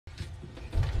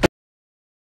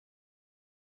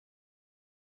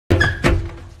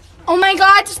Oh my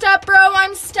god, stop, bro,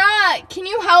 I'm stuck. Can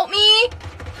you help me?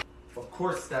 Of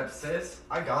course, Step sis.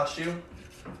 I got you.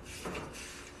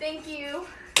 Thank you.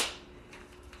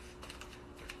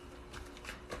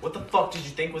 What the fuck did you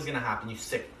think was gonna happen, you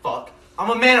sick fuck? I'm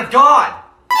a man of God!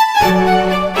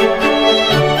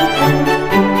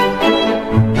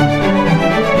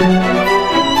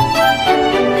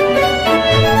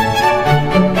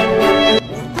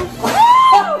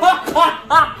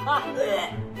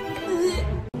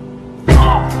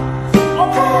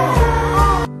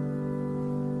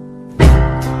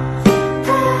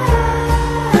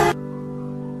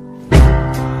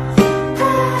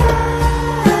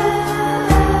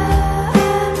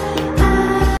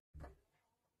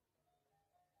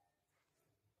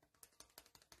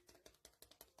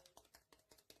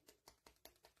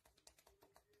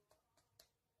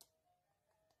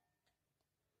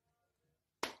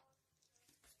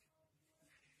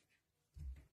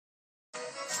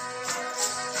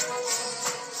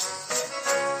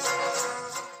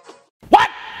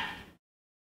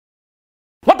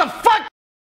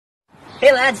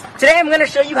 Hey lads, today I'm gonna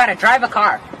show you how to drive a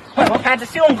car. Put my pants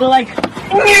askew and go like...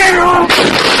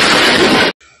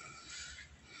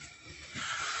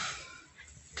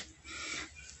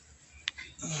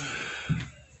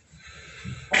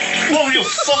 Oh, you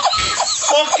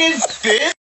fucking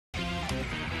bitch!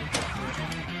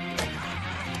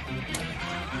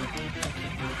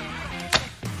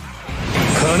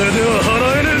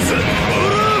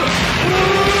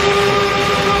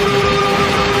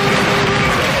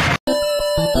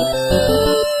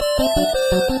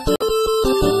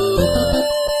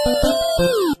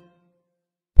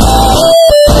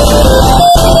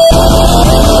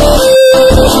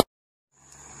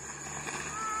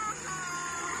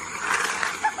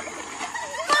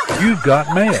 You've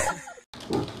got mail.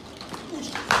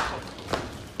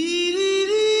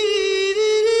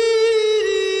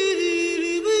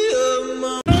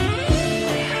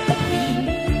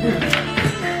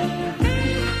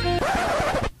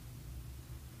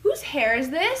 Whose hair is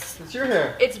this? It's your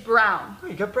hair. It's brown. Oh,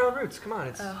 you got brown roots. Come on,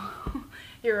 it's... Oh,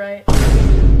 you're right.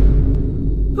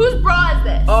 Whose bra is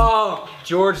this? Oh,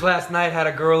 George last night had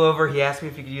a girl over. He asked me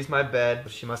if he could use my bed,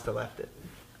 but she must have left it.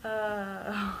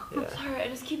 I'm sorry, I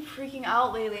just keep freaking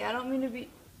out lately. I don't mean to be...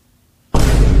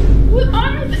 Who is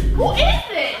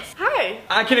this? Hi.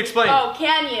 I can explain. Oh,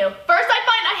 can you? First I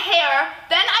find a hair,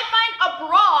 then I find a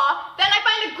bra, then I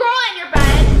find a girl in your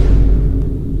bed.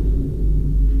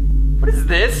 What is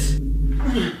this?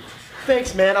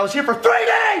 Thanks, man. I was here for 3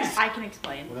 days! I can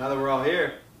explain. Well, now that we're all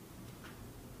here.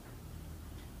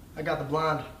 I got the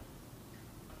blonde.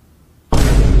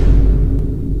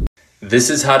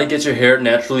 This is how to get your hair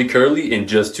naturally curly in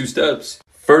just 2 steps.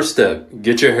 First step,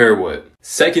 get your hair wet.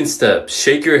 Second step,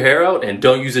 shake your hair out and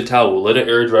don't use a towel. Let it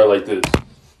air dry like this.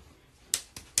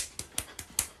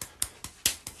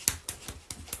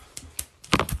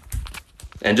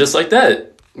 And just like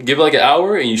that, give it like an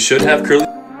hour and you should have curly.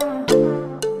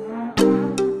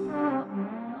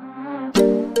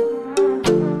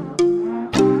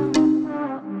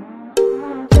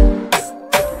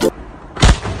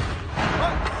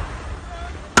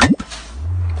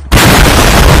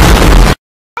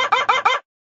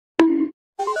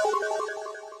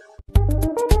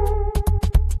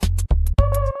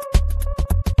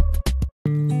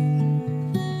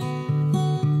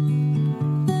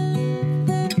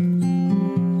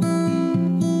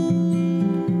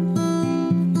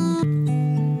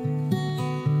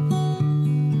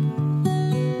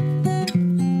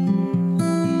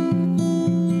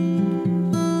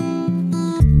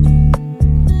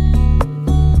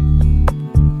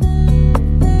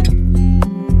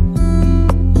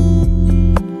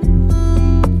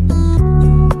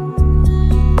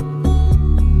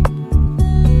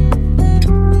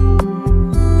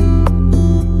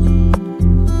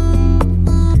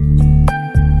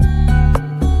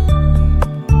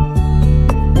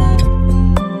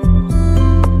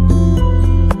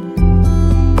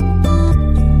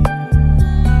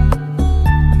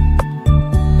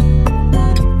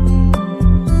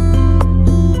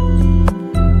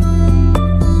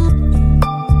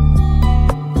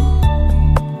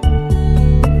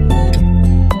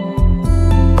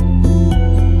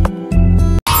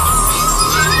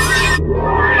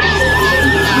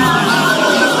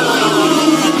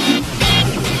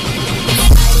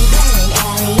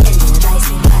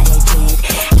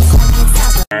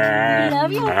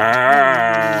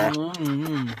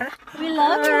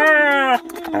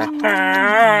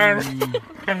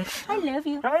 I love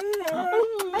you.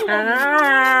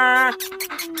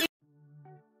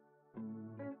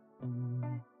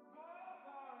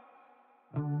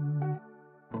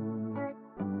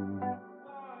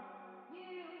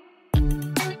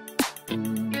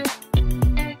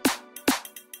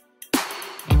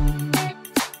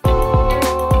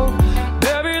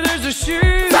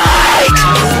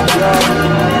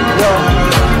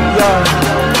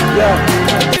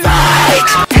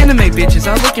 Anime bitches,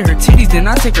 I look at her titties, then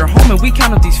I take her home and we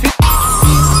count up these 50.